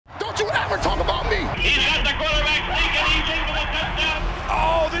ever talk about me? He's got the quarterback sneak, and he's in for the touchdown.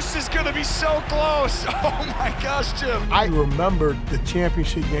 Oh, this is going to be so close. Oh, my gosh, Jim. I remember the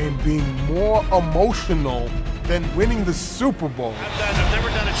championship game being more emotional than winning the Super Bowl. I've never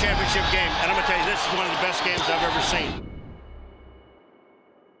done a championship game, and I'm going to tell you, this is one of the best games I've ever seen.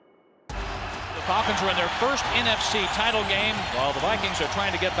 The Falcons are in their first NFC title game, while the Vikings are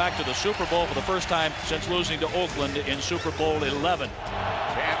trying to get back to the Super Bowl for the first time since losing to Oakland in Super Bowl 11.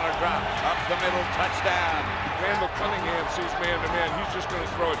 Chandler drops, up the middle, touchdown. Randall Cunningham sees man-to-man. He's just going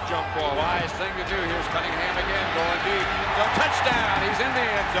to throw a jump ball. Wise thing to do. Here's Cunningham again, going deep. So touchdown. He's in the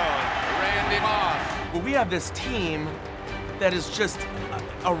end zone. Randy Moss. Well, we have this team that is just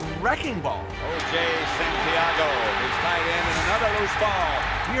a wrecking ball. O.J. Santiago is tight end and another loose ball.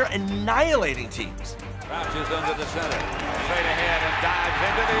 We are annihilating teams. Crouches under the center. Straight ahead and dives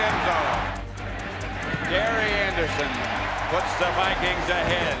into the end zone. Gary Anderson puts the Vikings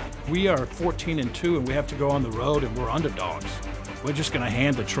ahead. We are 14-2, and we have to go on the road, and we're underdogs. We're just going to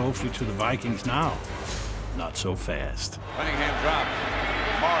hand the trophy to the Vikings now. Not so fast. Cunningham drops.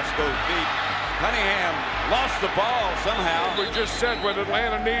 Moss goes deep. Cunningham lost the ball somehow. We just said what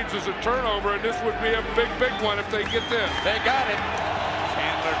Atlanta needs is a turnover, and this would be a big, big one if they get this. They got it.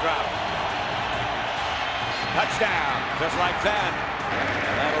 Chandler drops. Touchdown, just like that.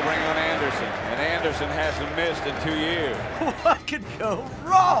 That'll bring on Anderson, and Anderson hasn't missed in 2 years. What could go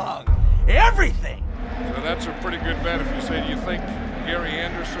wrong? Everything. So that's a pretty good bet if you say, do you think Gary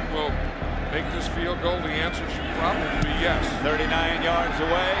Anderson will make this field goal? The answer should probably be yes. 39 yards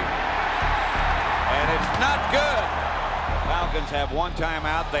away, and it's not good. The Falcons have one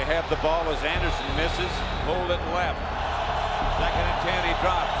timeout. They have the ball as Anderson misses. Hold it left. 2nd and 10, he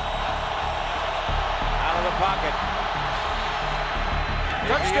drops. Out of the pocket.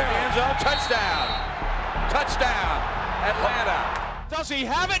 Touchdown. Touchdown. Touchdown. Atlanta. Does he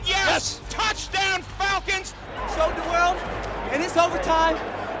have it? Yes. Touchdown, Falcons. Showed the world, and it's overtime,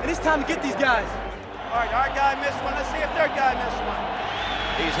 and it's time to get these guys. All right, our guy missed one. Let's see if their guy missed one.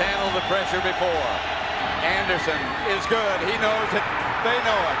 He's handled the pressure before. Anderson is good. He knows it. They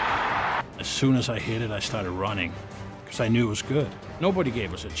know it. As soon as I hit it, I started running because I knew it was good. Nobody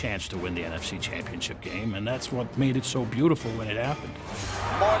gave us a chance to win the NFC Championship game, and that's what made it so beautiful when it happened.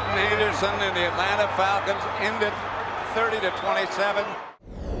 Morton Anderson and the Atlanta Falcons end it 30-27.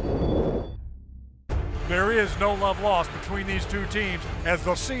 There is no love lost between these two teams as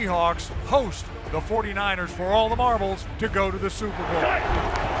the Seahawks host the 49ers for all the marbles to go to the Super Bowl.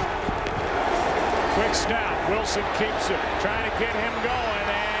 Quick snap. Wilson keeps it, trying to get him going,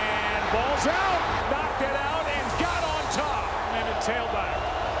 and ball's out. Knocked it out and got on top. And a tailback.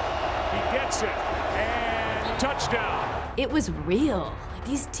 He gets it, and touchdown. It was real.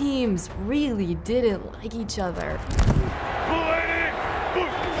 These teams really didn't like each other.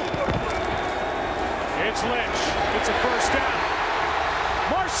 It's Lynch. It's a first down.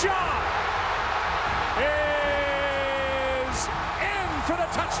 Marshawn is in for the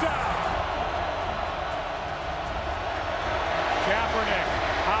touchdown. Kaepernick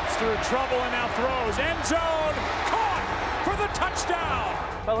hops through trouble and now throws. End zone. Caught for the touchdown.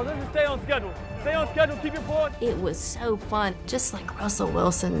 Fellas, let's stay on schedule. Stay on schedule. Keep your point. It was so fun, just like Russell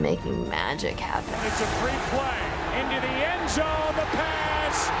Wilson making magic happen. It's a free play into the end zone. The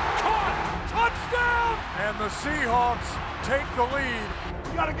pass. Caught. Touchdown! And the Seahawks take the lead.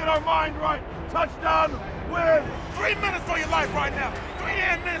 We got to get our mind right. Touchdown, win. 3 minutes for your life right now. 3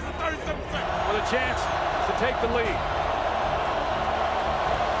 minutes and 37 seconds. With a chance to take the lead.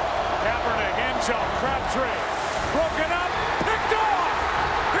 Kaepernick, end zone, Crabtree. Broken up, picked off.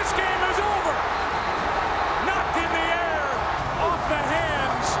 This game is over. Knocked in the air off the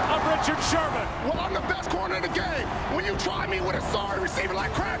hands of Richard Sherman. Well, I'm the best corner in the game. When you try me with a sorry receiver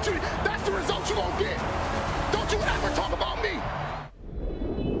like Crabtree, that's the result you're going to get. Don't you ever talk about me.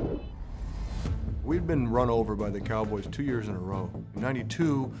 We'd been run over by the Cowboys 2 years in a row. In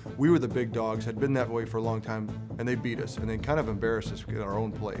 '92, we were the big dogs, had been that way for a long time, and they beat us, and they kind of embarrassed us in our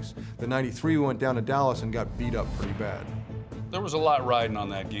own place. The '93, we went down to Dallas and got beat up pretty bad. There was a lot riding on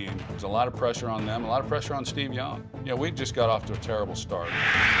that game. There was a lot of pressure on them, a lot of pressure on Steve Young. You know, we just got off to a terrible start.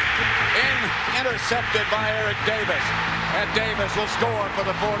 Intercepted by Eric Davis, and Davis will score for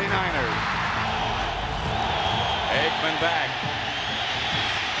the 49ers. Aikman back.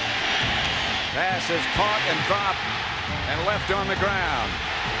 Pass is caught and dropped and left on the ground.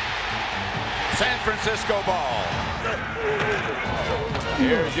 San Francisco ball.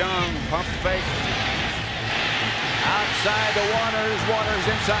 Here's Young, pump fake. Outside to Waters, Waters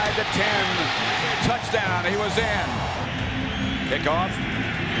inside the 10. Touchdown, he was in. Kickoff.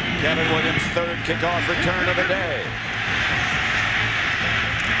 Kevin Williams' third kickoff return of the day.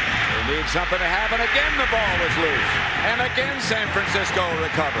 Need something to happen. Again, the ball was loose. And again, San Francisco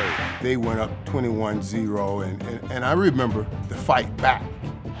recovered. They went up 21-0, and I remember the fight back.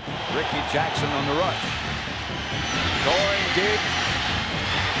 Ricky Jackson on the rush. Going deep.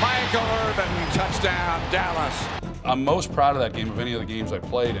 Michael Irvin, touchdown, Dallas. I'm most proud of that game of any of the games I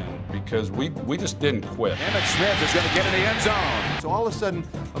played in because we just didn't quit. Emmitt Smith is going to get in the end zone. So all of a sudden,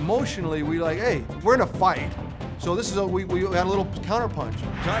 emotionally, we like, hey, we're in a fight. So this is we got a little counterpunch.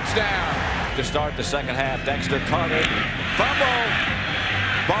 Touchdown to start the second half. Dexter Carter, fumble,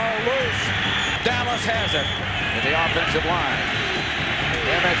 ball loose. Dallas has it in the offensive line.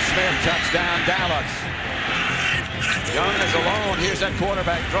 Emmitt Smith, touchdown, Dallas. Young is alone. Here's that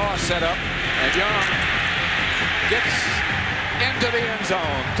quarterback draw set up, and Young gets into the end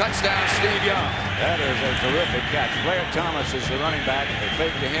zone. Touchdown, Steve Young. That is a terrific catch. Blair Thomas is the running back. They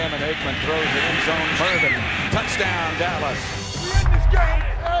fake to him, and Aikman throws the end zone. Mervin, touchdown, Dallas. We in this game.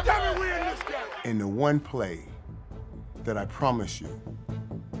 Damn it, we in this game. And the one play that I promise you,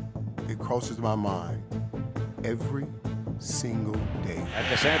 it crosses my mind every single day. At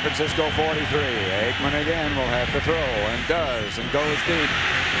the San Francisco 43, Aikman again will have to throw, and does, and goes deep.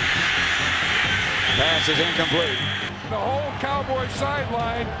 Pass is incomplete. The whole Cowboy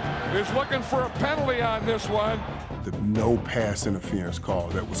sideline is looking for a penalty on this one. The no pass interference call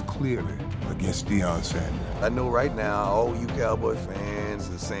that was clearly against Deion Sanders. I know right now all you Cowboy fans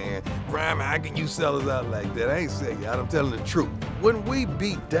are saying, Brian, how can you sell us out like that? I ain't saying that, I'm telling the truth. When we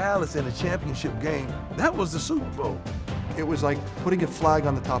beat Dallas in a championship game, that was the Super Bowl. It was like putting a flag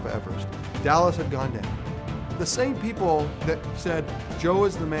on the top of Everest. Dallas had gone down. The same people that said, Joe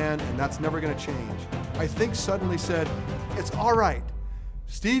is the man and that's never gonna change, I think suddenly said, it's all right.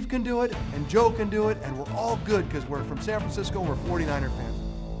 Steve can do it and Joe can do it and we're all good because we're from San Francisco and we're 49er fans.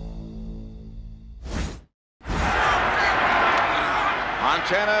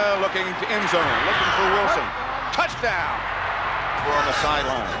 Montana looking to end zone, looking for Wilson. Touchdown! We're on the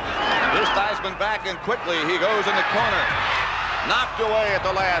sideline. This Theismann back and quickly he goes in the corner. Knocked away at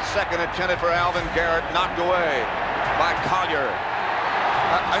the last second, intended for Alvin Garrett. Knocked away by Collier.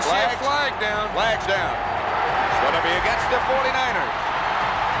 I see a flag down. Flag's down. It's going to be against the 49ers.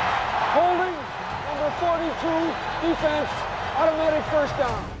 Holding, number 42, defense, automatic first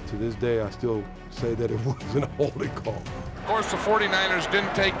down. To this day, I still say that it wasn't a holding call. Of course, the 49ers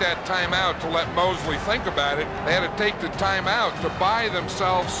didn't take that timeout to let Mosley think about it. They had to take the timeout to buy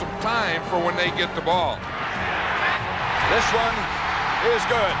themselves some time for when they get the ball. This one is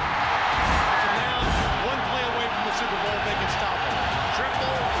good. So now, one play away from the Super Bowl, they can stop it.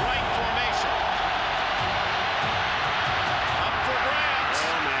 Triple right formation. Up for grabs.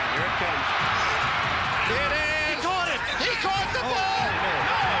 Oh, man, here it comes. It is. He caught it. He caught the ball.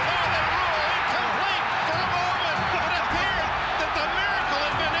 No, they rule incomplete for a moment. It appeared that the miracle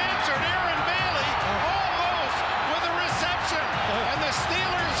had been answered. Aaron Bailey almost with a reception. And the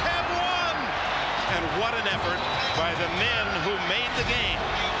Steelers have won. And what an effort by the men who made the game,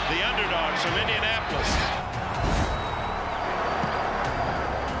 the underdogs from Indianapolis.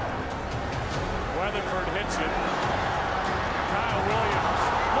 Weatherford hits it. Kyle Williams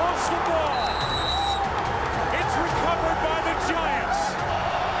lost the ball. It's recovered by the Giants.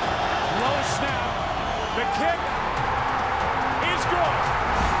 Low snap. The kick is good.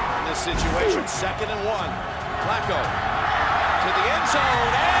 In this situation, 2nd and 1. Flacco to the end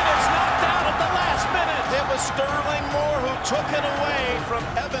zone, and it's knocked out at the last minute. It was Sterling Moore who took it away from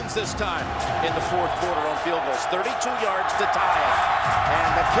Evans this time in the 4th quarter on field goals. 32 yards to tie it.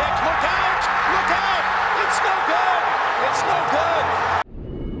 And the kick, look out! Look out! It's no good! It's no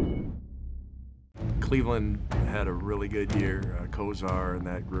good! Cleveland had a really good year. Kozar and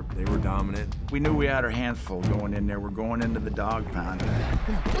that group, they were dominant. We knew we had our hands full going in there. We're going into the dog pound.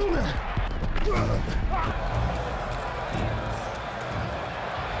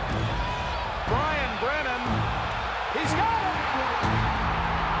 Brian Brennan, he's got it!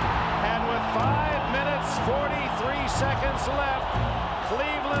 And with 5 minutes, 43 seconds left,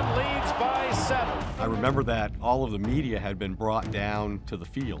 Cleveland leads by 7. I remember that all of the media had been brought down to the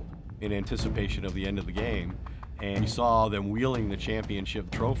field in anticipation of the end of the game, and you saw them wheeling the championship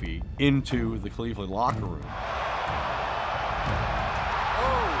trophy into the Cleveland locker room. Oh,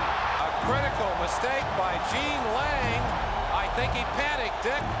 a critical mistake by Gene Lang. I think he panicked,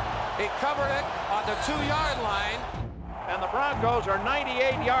 Dick. He covered it on the 2-yard line. And the Broncos are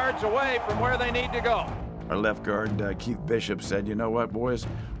 98 yards away from where they need to go. Our left guard, Keith Bishop, said, you know what, boys?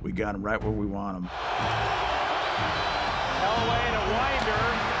 We got them right where we want them. Elway to Winder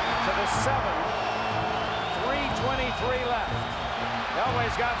to the 7. 3:23 left.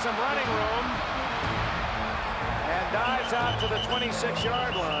 Elway's got some running room. And dives out to the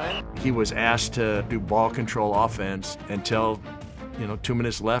 26-yard line. He was asked to do ball control offense until, 2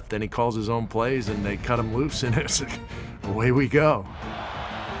 minutes left, then he calls his own plays and they cut him loose, and it's away we go.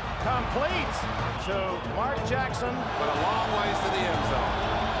 Complete to Mark Jackson, but a long ways to the end zone.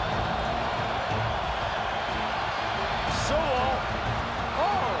 Sewell.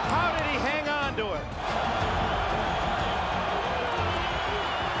 Oh, how did he hang on to it?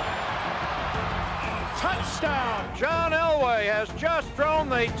 Touchdown! John Elway has just thrown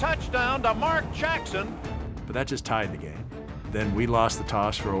the touchdown to Mark Jackson. But that just tied the game. Then we lost the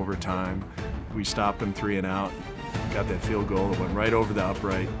toss for overtime. We stopped them 3 and out. Got that field goal that went right over the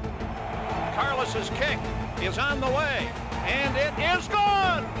upright. Carlos's kick is on the way, and it is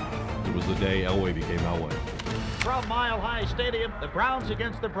gone! It was the day Elway became Elway. From Mile High Stadium, the Browns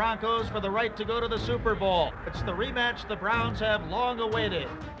against the Broncos for the right to go to the Super Bowl. It's the rematch the Browns have long awaited.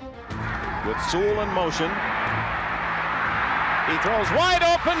 With Sewell in motion. He throws wide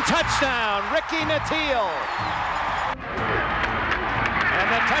open, touchdown, Ricky Nattiel. And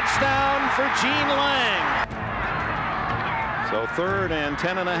the touchdown for Gene Lang. So 3rd and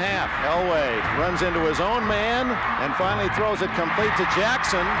 10.5. Elway runs into his own man and finally throws it complete to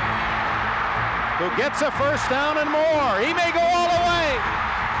Jackson, who gets a first down and more. He may go all the way.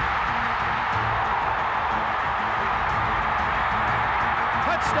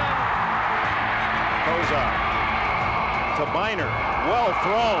 Touchdown. Kozar to Biner. Well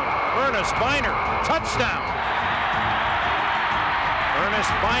thrown. Ernest Biner. Touchdown. Ernest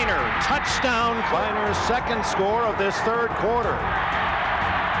Biner. Touchdown. Biner's second score of this 3rd quarter.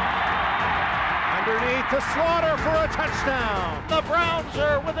 Underneath to Slaughter for a touchdown. The Browns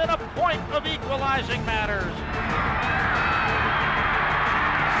are within a point of equalizing matters.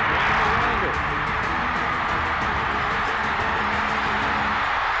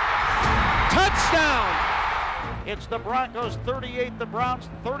 Touchdown! It's the Broncos 38, the Browns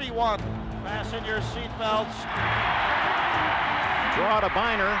 31. Fasten your seatbelts. Draw to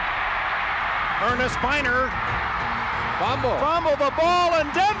Biner. Ernest Biner. Fumble the ball,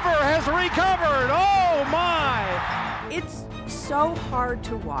 and Denver has recovered. Oh, my. It's so hard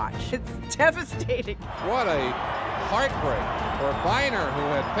to watch. It's devastating. What a heartbreak for Biner, who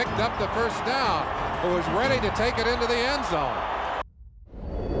had picked up the first down, who was ready to take it into the end zone.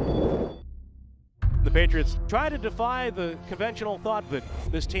 The Patriots try to defy the conventional thought that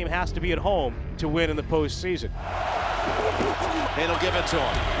this team has to be at home to win in the postseason. And he'll give it to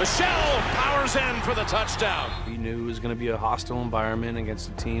him. Michelle powers in for the touchdown. You knew it was going to be a hostile environment against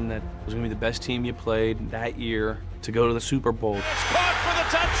a team that was going to be the best team you played that year to go to the Super Bowl. It's caught for the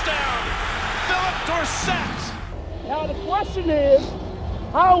touchdown. Philip Dorsett. Now the question is,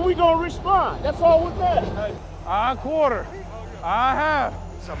 how are we going to respond? That's all we're saying. A quarter. A half.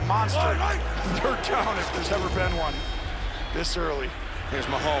 It's a monster 3rd down if there's ever been one this early. Here's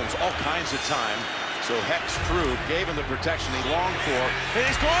Mahomes, all kinds of time. So Hex Drew gave him the protection he longed for. And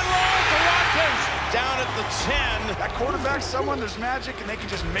he's going long to Watkins. Down at the 10. That quarterback's someone, there's magic, and they can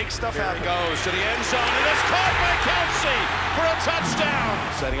just make stuff happen. Here he goes to the end zone, and it's caught by Kelsey for a touchdown.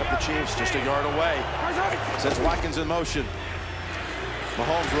 Setting up the Chiefs just a yard away. Sends Watkins in motion.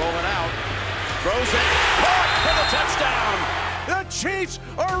 Mahomes rolling out. Throws it. Caught for the touchdown. The Chiefs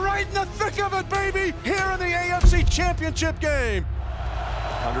are right in the thick of it, baby, here in the AFC Championship game.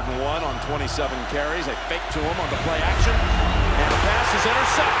 101 on 27 carries. They fake to him on the play action. And the pass is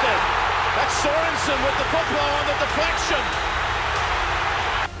intercepted. That's Sorensen with the football on the deflection.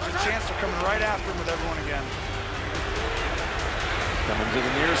 There's a chance they're coming right after him with everyone again. Coming to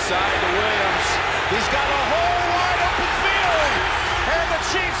the near side to Williams. He's got a whole wide open field. And the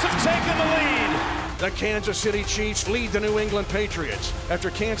Chiefs have taken the lead. The Kansas City Chiefs lead the New England Patriots after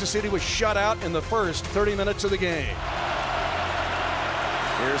Kansas City was shut out in the first 30 minutes of the game.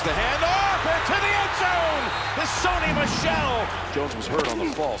 Here's the handoff into the end zone. This Sony Michel. Jones was hurt on the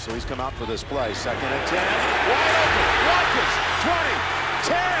fall, so he's come out for this play. 2nd and 10. Wide open. Watkins.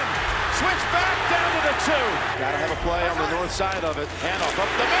 20. 10. Switch back down to the 2. Got to have a play on the north side of it. Handoff up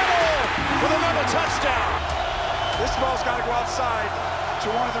the middle with another touchdown. This ball's got to go outside to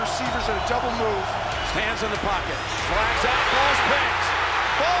one of the receivers at a double move. Hands in the pocket. Flags out. Ball's picked.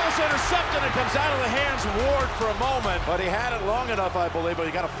 Ball's intercepted and comes out of the hands of Ward for a moment. But he had it long enough, I believe, but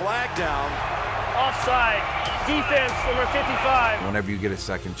he got a flag down. Offside. Defense, number 55. Whenever you get a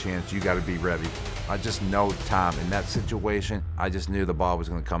second chance, you got to be ready. I just know Tom. In that situation, I just knew the ball was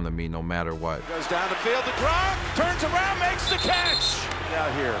going to come to me no matter what. Goes down the field to Gronk. Turns around, makes the catch.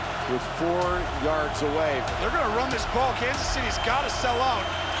 Out here with 4 yards away. They're going to run this ball. Kansas City's got to sell out.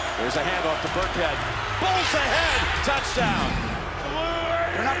 There's a handoff to Burkhead. Bulls ahead. Touchdown.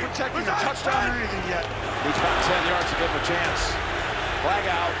 They're not protecting the touchdown or anything yet. Needs about 10 yards to give him a chance. Flag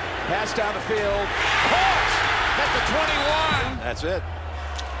out, pass down the field. Caught at the 21. That's it.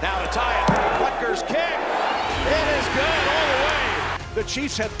 Now to tie it. Rutgers kick. It is good all the way. The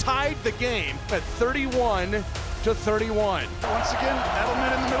Chiefs have tied the game at 31-31. Once again, Edelman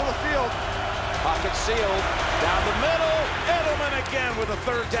in the middle of the field. Pocket sealed. Down the middle. Edelman again with a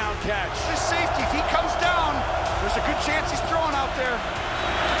third down catch. This safety, if he comes down, there's a good chance he's throwing out there.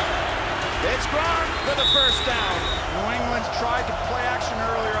 It's Gronk for the first down. New England tried to play action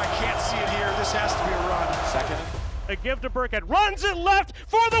earlier. I can't see it here. This has to be a run. Second. A give to Burkhead, runs it left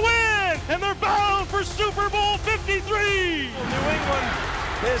for the win, and they're bound for Super Bowl 53. New England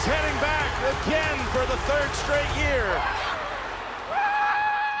is heading back again for the third straight year.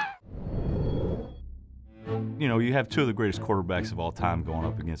 You know, you have two of the greatest quarterbacks of all time going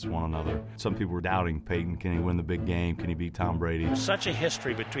up against one another. Some people were doubting Peyton. Can he win the big game? Can he beat Tom Brady? There's such a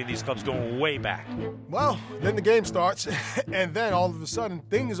history between these clubs going way back. Well, then the game starts, and then all of a sudden,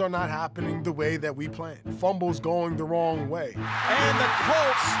 things are not happening the way that we planned. Fumbles going the wrong way. And the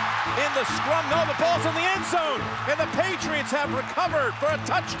Colts in the scrum. No, the ball's in the end zone, and the Patriots have recovered for a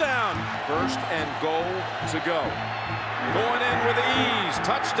touchdown. First and goal to go. Going in with ease.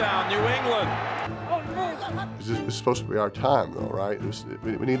 Touchdown, New England. It's supposed to be our time, though, right?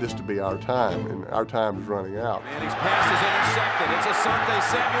 We need this to be our time, and our time is running out. Manning's pass is intercepted. It's Asante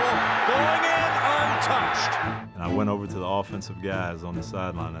Samuel going in untouched. And I went over to the offensive guys on the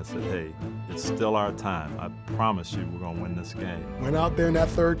sideline. I said, hey, it's still our time. I promise you we're going to win this game. Went out there in that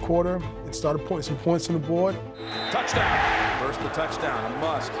third quarter and started putting some points on the board. Touchdown. First the touchdown, a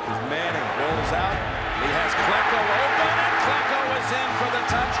must. As Manning rolls out, he has Klecko open, and Klecko is in for the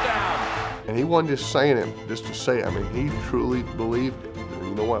touchdown. And he wasn't just saying it just to say it. I mean, he truly believed it. And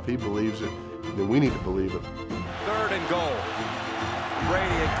you know what? If he believes it, then we need to believe it. Third and goal.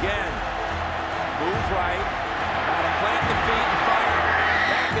 Brady again. Move right. Got to plant the feet and fire.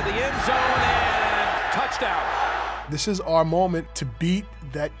 Back in the end zone and touchdown. This is our moment to beat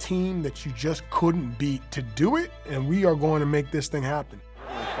that team that you just couldn't beat. To do it, and we are going to make this thing happen.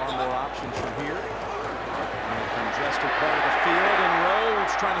 Far more options from here. Congested part of the field, and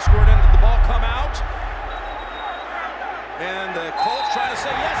Rhodes trying to squirt in. Did the ball come out? And the Colts trying to say,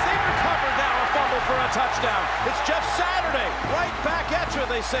 yes, they've recovered now, a fumble for a touchdown. It's Jeff Saturday, right back at you,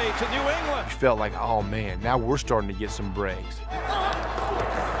 they say, to New England. You felt like, oh man, now we're starting to get some breaks.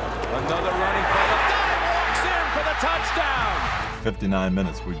 Another running play. The guy walks in for the touchdown. 59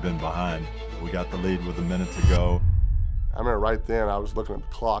 minutes we've been behind. We got the lead with a minute to go. I remember right then I was looking at the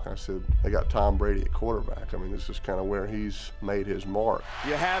clock and I said, they got Tom Brady at quarterback. I mean, this is kind of where he's made his mark.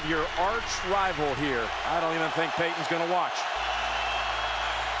 You have your arch rival here. I don't even think Peyton's going to watch.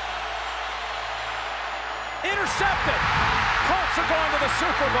 Intercepted. Colts are going to the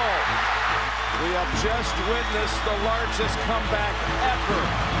Super Bowl. We have just witnessed the largest comeback ever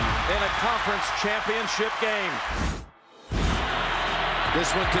in a conference championship game. This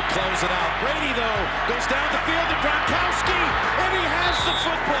one could close it out. Brady, though, goes down the field to Gronkowski, and he has the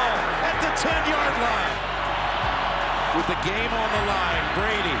football at the 10-yard line. With the game on the line,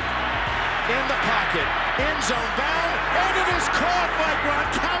 Brady in the pocket, end zone bound, and it is caught by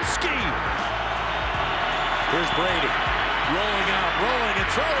Gronkowski. Here's Brady, rolling out, rolling and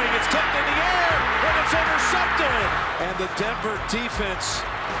throwing. It's tipped in the air, and it's intercepted. And the Denver defense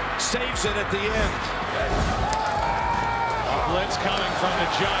saves it at the end. Blitz coming from the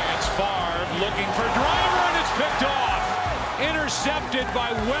Giants. Favre looking for Driver, and it's picked off. Intercepted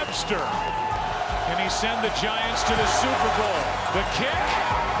by Webster. Can he send the Giants to the Super Bowl? The kick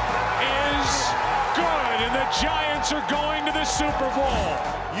is good, and the Giants are going to the Super Bowl.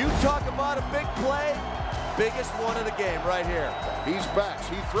 You talk about a big play, biggest one of the game right here. He's back.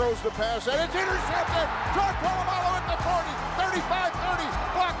 He throws the pass, and it's intercepted. George Polamalu at the 40, 35, 30.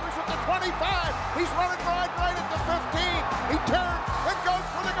 Blockers at the 25. He's running right at the 15. He turns and goes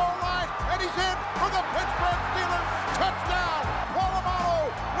for the goal line, and he's in for the Pittsburgh Steelers. Touchdown.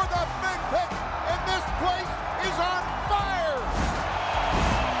 Polamalu with a big pick, and this place is on fire.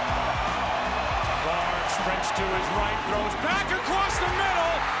 Favre sprints to his right, throws back across the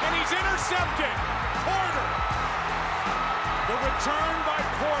middle, and he's intercepted. Porter. The return by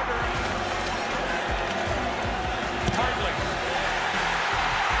Porter. Hartley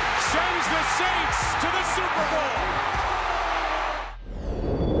sends the Saints to the Super Bowl.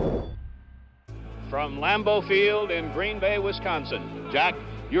 From Lambeau Field in Green Bay, Wisconsin. Jack,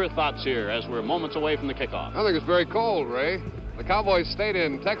 your thoughts here as we're moments away from the kickoff. I think it's very cold, Ray. The Cowboys stayed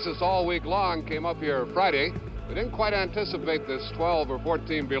in Texas all week long, came up here Friday. We didn't quite anticipate this 12 or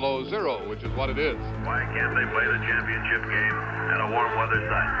 14 below zero, which is what it is. Why can't they play the championship game at a warm weather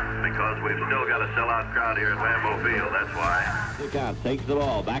site? Because we've still got a sellout crowd here at Lambeau Field, that's why. The count, takes the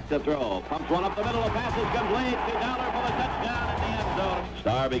ball, back to throw, pumps one up the middle, the pass is complete to Dollar for the touchdown in the end zone.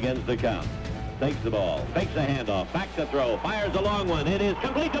 Starr begins the count, takes the ball, fakes a handoff, back to throw, fires a long one, it is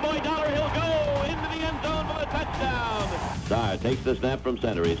complete to Boyd Dollar, he'll go into the end zone for the touchdown. Starr takes the snap from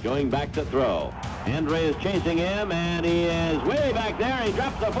center, he's going back to throw. Andre is chasing him, and he is way back there. He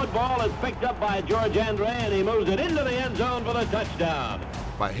drops the football. It's picked up by George Andre, and he moves it into the end zone for the touchdown.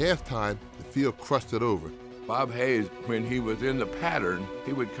 By halftime, the field crusted over. Bob Hayes, when he was in the pattern,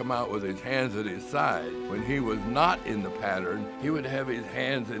 he would come out with his hands at his side. When he was not in the pattern, he would have his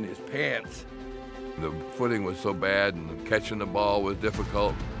hands in his pants. The footing was so bad and catching the ball was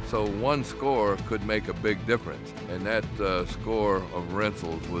difficult. So one score could make a big difference. And that score of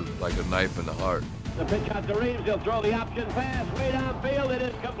Rentzels was like a knife in the heart. The pitch out to Reeves. He'll throw the option pass way downfield. It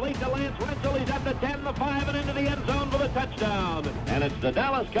is complete to Lance Rentzel. He's at the 10, the 5, and into the end zone for the touchdown. And it's the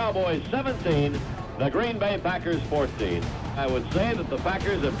Dallas Cowboys 17, the Green Bay Packers 14. I would say that the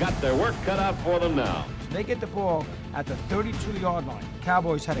Packers have got their work cut out for them now. They get the ball at the 32-yard line.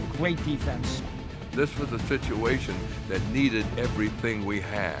 Cowboys had a great defense. This was a situation that needed everything we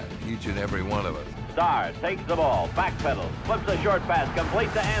had, each and every one of us. Starr takes the ball, backpedals, flips a short pass, complete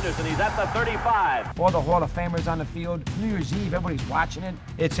to Anderson. He's at the 35. All the Hall of Famers on the field. New Year's Eve, everybody's watching it.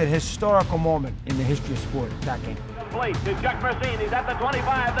 It's a historical moment in the history of sport, that game. Complete to Chuck Mercine. He's at the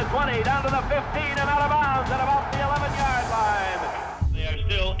 25, the 20, down to the 15, and out of bounds at about the 11-yard line. They are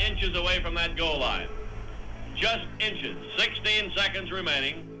still inches away from that goal line. Just inches. 16 seconds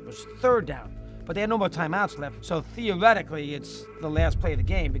remaining. It was third down. But they had no more timeouts left, so theoretically it's the last play of the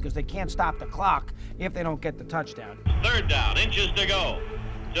game because they can't stop the clock if they don't get the touchdown. Third down, inches to go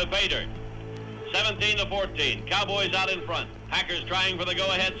to Bader. 17 to 14. Cowboys out in front. Packers trying for the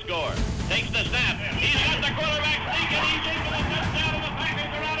go-ahead score. Takes the snap. He's got the quarterback sneaking. He's in for the touchdown, and the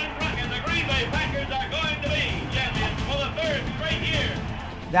Packers are out in front. And the Green Bay Packers are going to be champions for the third straight year.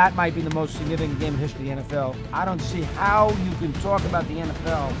 That might be the most significant game in history of the NFL. I don't see how you can talk about the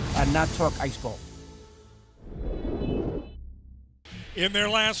NFL and not talk Ice Bowl. In their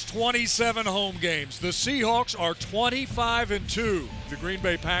last 27 home games, the Seahawks are 25-2. The Green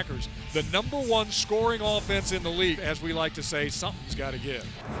Bay Packers, the #1 scoring offense in the league. As we like to say, something's got to give.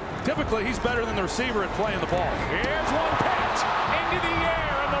 Typically, he's better than the receiver at playing the ball. Here's one pass into the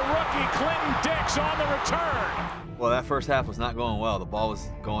air, and the rookie Clinton Dix on the return. Well, that first half was not going well. The ball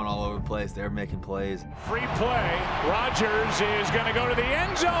was going all over the place. They were making plays. Free play. Rodgers is going to go to the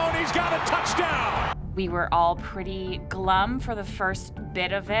end zone. He's got a touchdown. We were all pretty glum for the first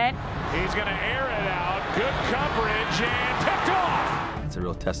bit of it. He's going to air it out. Good coverage and picked off. It's a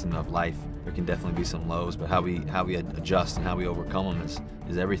real testament of life. There can definitely be some lows, but how we adjust and how we overcome them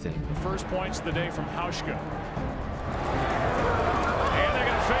is everything. The first points of the day from Hauschka. And they're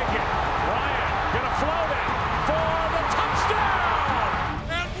going to fake it. Ryan going to float it for the touchdown.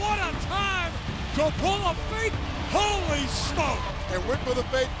 And what a time to pull a fake. Holy smoke. And went for the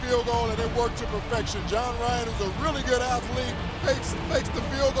fake field goal, and it worked to perfection. John Ryan is a really good athlete, fakes the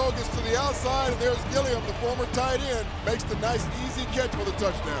field goal, gets to the outside, and there's Gilliam, the former tight end, makes the nice, easy catch for the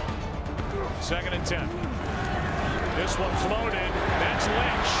touchdown. 2nd and 10. This one floated. That's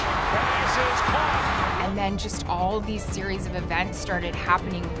Lynch. Pass is caught. And then just all of these series of events started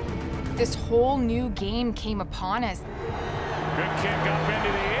happening. This whole new game came upon us. Good kick up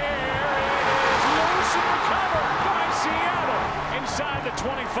into the air. It is loose and recovered by Seattle inside the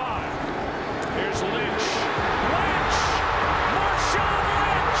 25. Here's Lynch. Lynch! Marshawn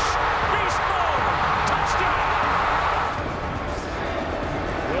Lynch! Beast mode! Touchdown!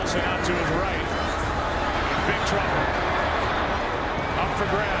 Wilson out to his right. In big trouble. Up for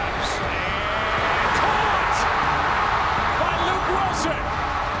grabs. And caught by Luke Wilson.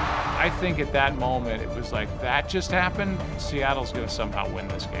 I think at that moment, it was like, that just happened. Seattle's going to somehow win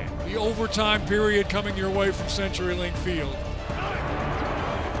this game. The overtime period coming your way from CenturyLink Field.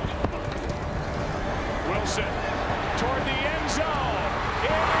 Wilson toward the end zone.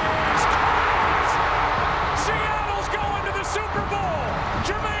 It is caught! Seattle's going to the Super Bowl.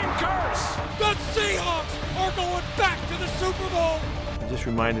 Jermaine Kearse. The Seahawks are going back to the Super Bowl. It just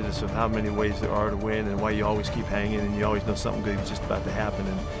reminded us of how many ways there are to win and why you always keep hanging and you always know something good is just about to happen.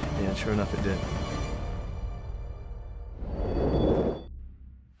 And sure enough, it did.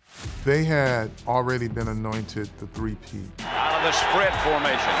 They had already been anointed the 3P. Out of the spread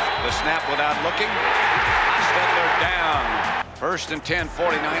formation. The snap without looking. Stedler down. 1st and 10,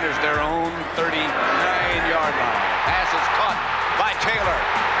 49ers their own 39-yard line. Pass is caught by Taylor.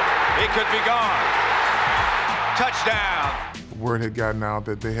 He could be gone. Touchdown. Word had gotten out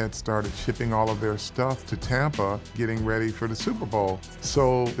that they had started shipping all of their stuff to Tampa, getting ready for the Super Bowl.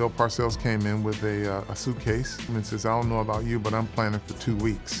 So Bill Parcells came in with a suitcase and says, I don't know about you, but I'm planning for 2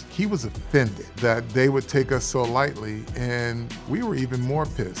 weeks. He was offended that they would take us so lightly, and we were even more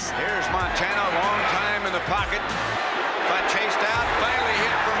pissed. Here's Montana, long time in the pocket, but chased out, finally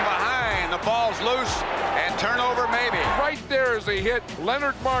hit from behind. The ball's loose, and turnover maybe. Right there is a hit.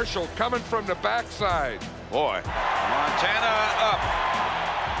 Leonard Marshall coming from the backside. Boy, Montana up,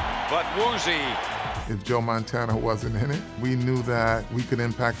 but woozy. If Joe Montana wasn't in it, we knew that we could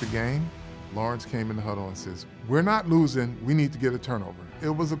impact the game. Lawrence came in the huddle and says, we're not losing, we need to get a turnover.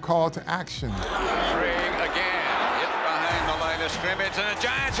 It was a call to action. Ring again, hit behind the line of scrimmage, and the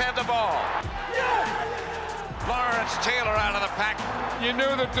Giants have the ball. Lawrence Taylor out of the pack. You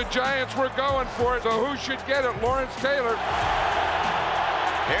knew that the Giants were going for it, so who should get it? Lawrence Taylor.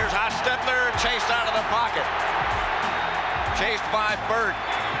 Here's Hostetler, chased out of the pocket. Chased by Burt.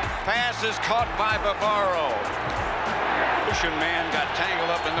 Pass is caught by Bavaro. Ocean man got tangled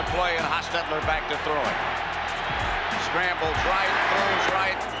up in the play, and Hostetler back to throwing. Scrambles right, throws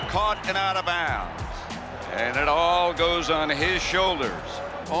right, caught and out of bounds. And it all goes on his shoulders.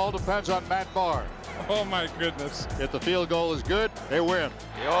 All depends on Matt Barr. Oh my goodness. If the field goal is good, they win.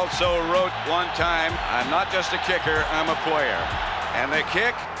 He also wrote one time, I'm not just a kicker, I'm a player. And the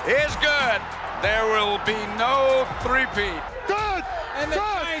kick is good. There will be no three-peat. Good! And the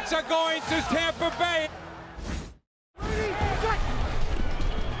Giants are going to Tampa Bay.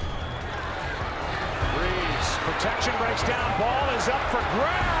 Breeze, protection breaks down. Ball is up for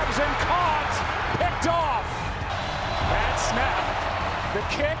grabs and caught. Picked off. Bad snap. The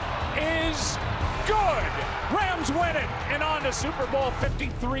kick is good. Rams win it. And on to Super Bowl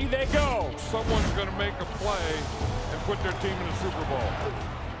 53 they go. Someone's going to make a play and put their team in the Super Bowl.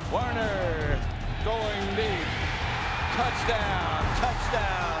 Warner going deep. Touchdown,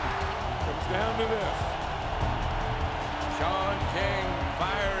 touchdown. Comes down to this. Sean King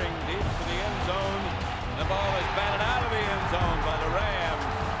firing deep to the end zone. The ball is batted out of the end zone by the Rams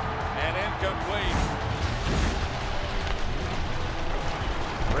and incomplete.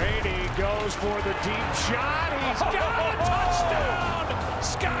 Brady goes for the deep shot. He's got a touchdown.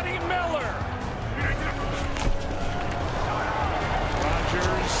 Scotty Miller.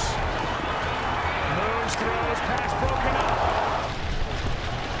 Rodgers moves, throws, pass broken up.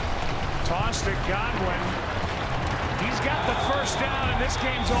 Toss to Godwin. He's got the first down, and this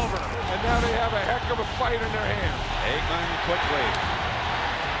game's over. And now they have a heck of a fight in their hands. Aikman quickly.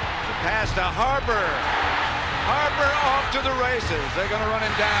 The pass to Harper. Harper off to the races. They're going to run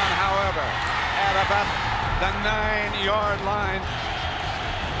him down, however, at about the 9-yard line.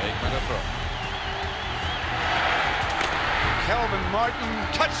 Aikman a throw. Kelvin Martin,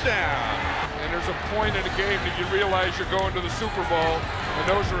 touchdown. And there's a point in the game that you realize you're going to the Super Bowl, and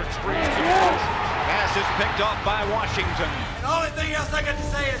those are extremes of emotion. Pass is picked off by Washington. The only thing else I got to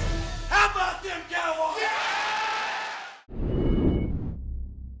say is, how about them Cowboys?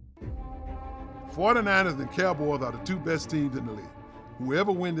 49ers and Cowboys are the two best teams in the league.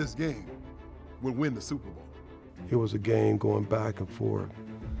 Whoever wins this game will win the Super Bowl. It was a game going back and forth.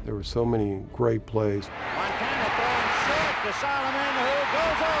 There were so many great plays. Montana throwing short to Solomon, who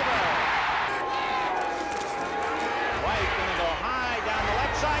goes over. White going to go high down the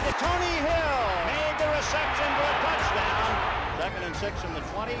left side to Tony Hill. Made the reception for a touchdown. 2nd and 6 from the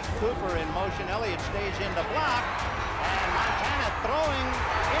 20. Cooper in motion. Elliott stays in the block. And Montana throwing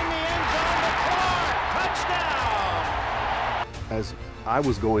in the end zone to Clark. Touchdown. As I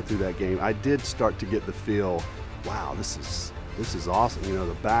was going through that game, I did start to get the feel, wow, this is awesome. You know,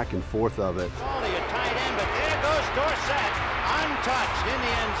 the back and forth of it. Only a tight end, but there goes Dorsett, untouched in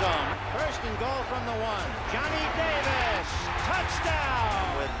the end zone. 1st and goal from the 1. Johnny Davis,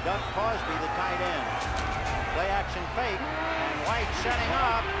 touchdown with Doug Cosby, the tight end. Play action fake, and White setting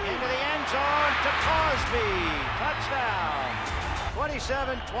up into the end zone to Cosby, touchdown.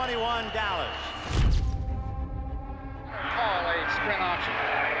 27-21 Dallas. Call a sprint option.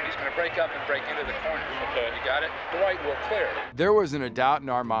 He's going to break up and break into the corner. Okay. You got it? Dwight will clear. There wasn't a doubt in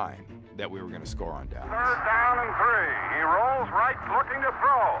our mind that we were going to score on Dallas. 3rd down and 3. He rolls right, looking to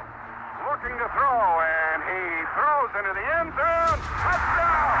throw. Looking to throw, and he throws into the end zone.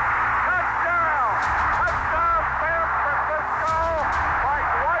 Touchdown! Touchdown! Touchdown, San Francisco by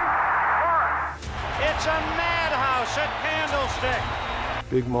Dwight Clark. It's a madhouse at Candlestick.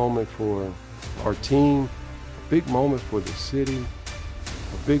 Big moment for our team, a big moment for the city,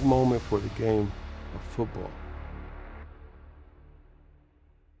 a big moment for the game of football.